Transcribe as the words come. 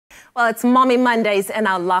Well, it's Mommy Mondays in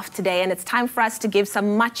our loft today, and it's time for us to give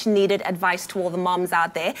some much-needed advice to all the moms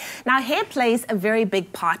out there. Now, hair plays a very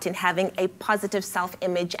big part in having a positive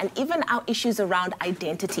self-image and even our issues around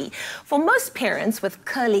identity. For most parents with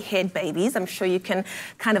curly-haired babies, I'm sure you can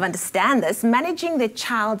kind of understand this, managing their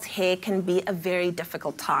child's hair can be a very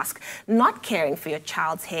difficult task. Not caring for your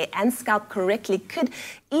child's hair and scalp correctly could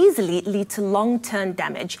easily lead to long-term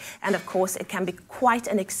damage, and of course, it can be quite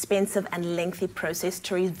an expensive and lengthy process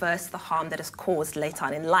to reverse the harm that is caused later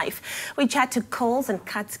on in life. We chat to Curls and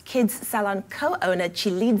Cuts Kids Salon co-owner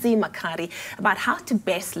Tshilidzi Makhari about how to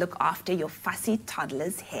best look after your fussy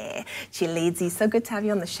toddler's hair. Tshilidzi, so good to have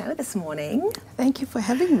you on the show this morning. Thank you for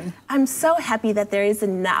having me. I'm so happy that there is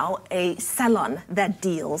now a salon that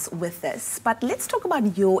deals with this. But let's talk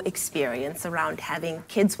about your experience around having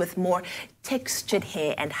kids with more textured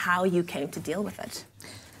hair and how you came to deal with it.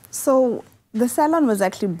 So the salon was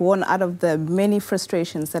actually born out of the many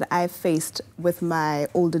frustrations that I faced with my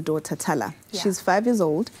older daughter, Tala. Yeah. She's 5 years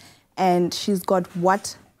old, and she's got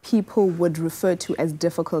what people would refer to as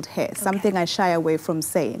difficult hair, something I shy away from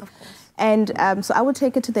saying. And so I would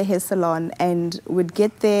take her to the hair salon and would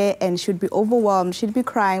get there, and she'd be overwhelmed. She'd be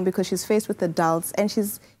crying because she's faced with adults, and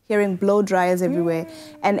she's hearing blow dryers everywhere.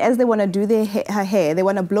 And as they want to do her hair, they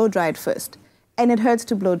want to blow dry it first. And it hurts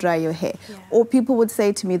to blow dry your hair. Yeah. Or people would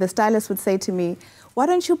say to me, the stylist would say to me, why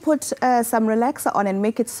don't you put some relaxer on and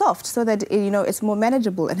make it soft so that, you know, it's more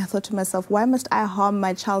manageable? And I thought to myself, why must I harm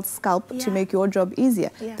my child's scalp to make your job easier?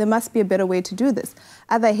 Yeah. There must be a better way to do this.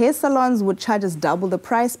 Other hair salons would charge us double the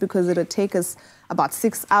price because it would take us about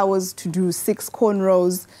 6 hours to do 6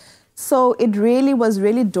 cornrows. So it really was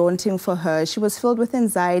really daunting for her. She was filled with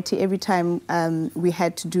anxiety every time we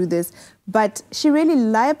had to do this. But she really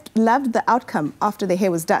loved the outcome after the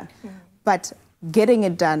hair was done. But getting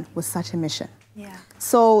it done was such a mission. Yeah.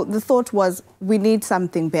 So the thought was, we need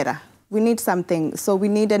something better. We need something. So we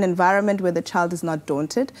need an environment where the child is not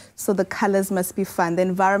daunted. So the colors must be fun. The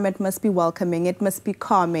environment must be welcoming. It must be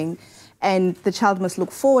calming. And the child must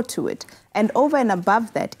look forward to it. And over and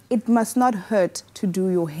above that, it must not hurt to do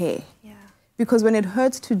your hair. Yeah. Because when it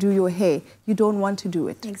hurts to do your hair, you don't want to do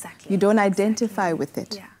it. Exactly. You don't identify with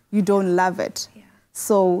it. Yeah. You don't love it. Yeah.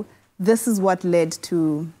 So this is what led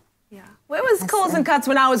to... Where was Curls and Cuts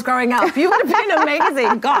when I was growing up? You would have been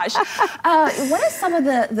amazing, gosh. What are some of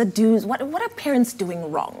the do's? What are parents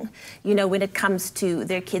doing wrong, you know, when it comes to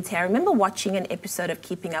their kids' hair? I remember watching an episode of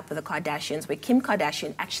Keeping Up with the Kardashians where Kim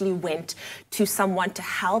Kardashian actually went to someone to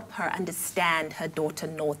help her understand her daughter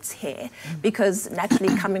North's hair. Because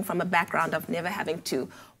naturally coming from a background of never having to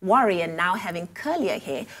worry and now having curlier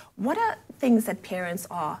hair, what are things that parents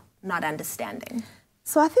are not understanding?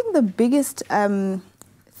 So I think the biggest...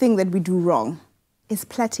 thing that we do wrong is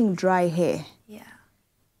plaiting dry hair. Yeah.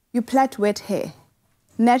 You plait wet hair.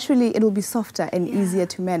 Naturally, it'll be softer and easier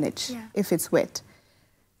to manage if it's wet.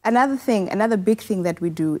 Another big thing that we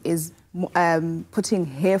do is putting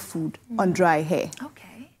hair food on dry hair.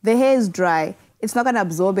 Okay. The hair is dry. It's not going to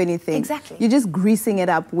absorb anything. Exactly. You're just greasing it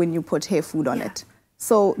up when you put hair food on it.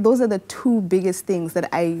 So those are the two biggest things that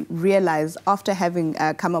I realized after having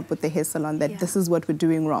come up with the hair salon, that this is what we're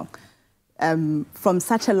doing wrong. From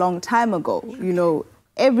such a long time ago, you know,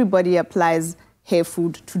 everybody applies hair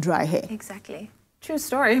food to dry hair. Exactly. True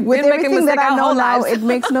story. With everything that I know now, it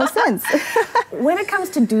makes no sense. When it comes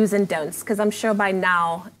to do's and don'ts, because I'm sure by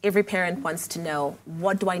now every parent wants to know,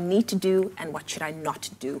 what do I need to do and what should I not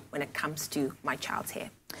do when it comes to my child's hair?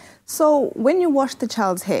 So when you wash the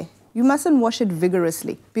child's hair, you mustn't wash it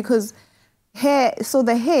vigorously, because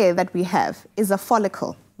the hair that we have is a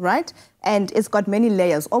follicle, right? And it's got many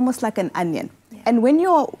layers, almost like an onion. Yeah. And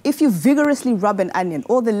if you vigorously rub an onion,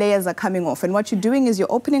 all the layers are coming off. And what you're doing is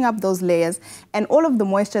you're opening up those layers, and all of the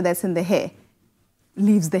moisture that's in the hair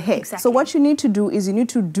leaves the hair. Exactly. So what you need to do is you need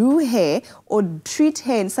to do hair or treat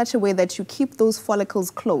hair in such a way that you keep those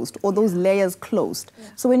follicles closed or those layers closed. Yeah.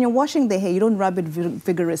 So when you're washing the hair, you don't rub it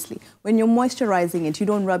vigorously. When you're moisturizing it, you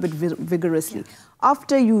don't rub it vigorously. Yeah.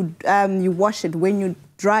 After you wash it, when you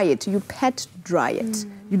dry it, you pat dry it.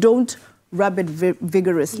 You don't rub it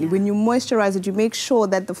vigorously. When you moisturize it, you make sure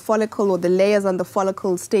that the follicle or the layers on the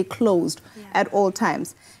follicle stay closed at all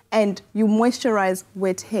times. And you moisturize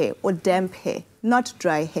wet hair or damp hair, not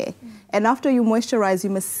dry hair. And after you moisturize, you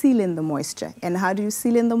must seal in the moisture. And how do you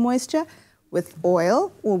seal in the moisture? With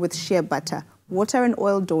oil or with shea butter. Water and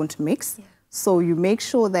oil don't mix. So you make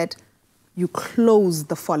sure that you close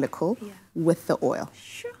the follicle with the oil.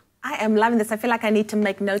 Sure. I am loving this. I feel like I need to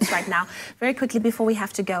make notes right now. Very quickly before we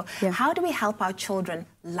have to go, how do we help our children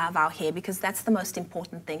love our hair? Because that's the most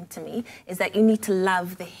important thing to me, is that you need to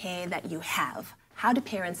love the hair that you have. How do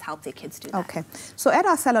parents help their kids do that? Okay. So at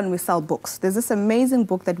our salon, we sell books. There's this amazing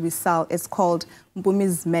book that we sell. It's called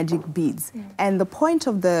Mpumi's Magic Beads. And the point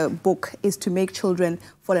of the book is to make children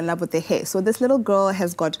fall in love with their hair. So this little girl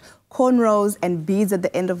has got cornrows and beads at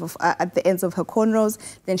the ends of her cornrows.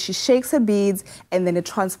 Then she shakes her beads, and then it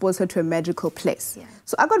transports her to a magical place. Yeah.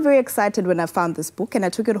 So I got very excited when I found this book, and I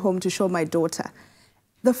took it home to show my daughter.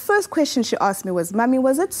 The first question she asked me was, "Mommy,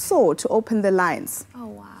 was it sore to open the lines?" Oh,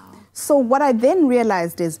 wow. So what I then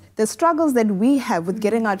realized is the struggles that we have with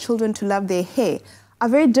getting our children to love their hair are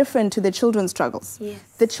very different to the children's struggles. Yes.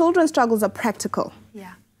 The children's struggles are practical.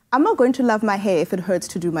 Yeah. I'm not going to love my hair if it hurts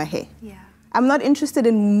to do my hair. Yeah. I'm not interested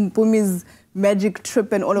in Mpumi's magic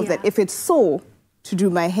trip and all of Yeah. that if it's sore to do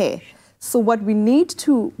my hair. So what we need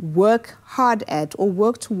to work hard at or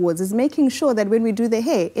work towards is making sure that when we do the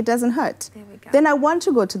hair, it doesn't hurt. There we go. Then I want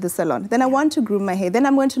to go to the salon. Then I want to groom my hair. Then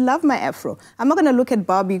I'm going to love my afro. I'm not going to look at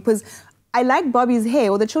Barbie because I like Barbie's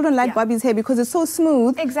hair, or the children like Barbie's hair because it's so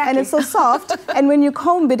smooth and it's so soft. And when you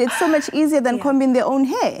comb it, it's so much easier than combing their own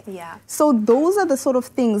hair. Yeah. So those are the sort of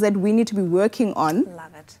things that we need to be working on.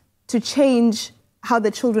 Love it. To change how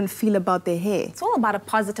the children feel about their hair. It's all about a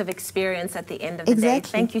positive experience at the end of the day.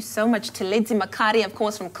 Exactly. Thank you so much, Tshilidzi Makhari, of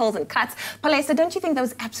course, from Curls and Cuts. Palesa, don't you think that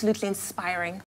was absolutely inspiring?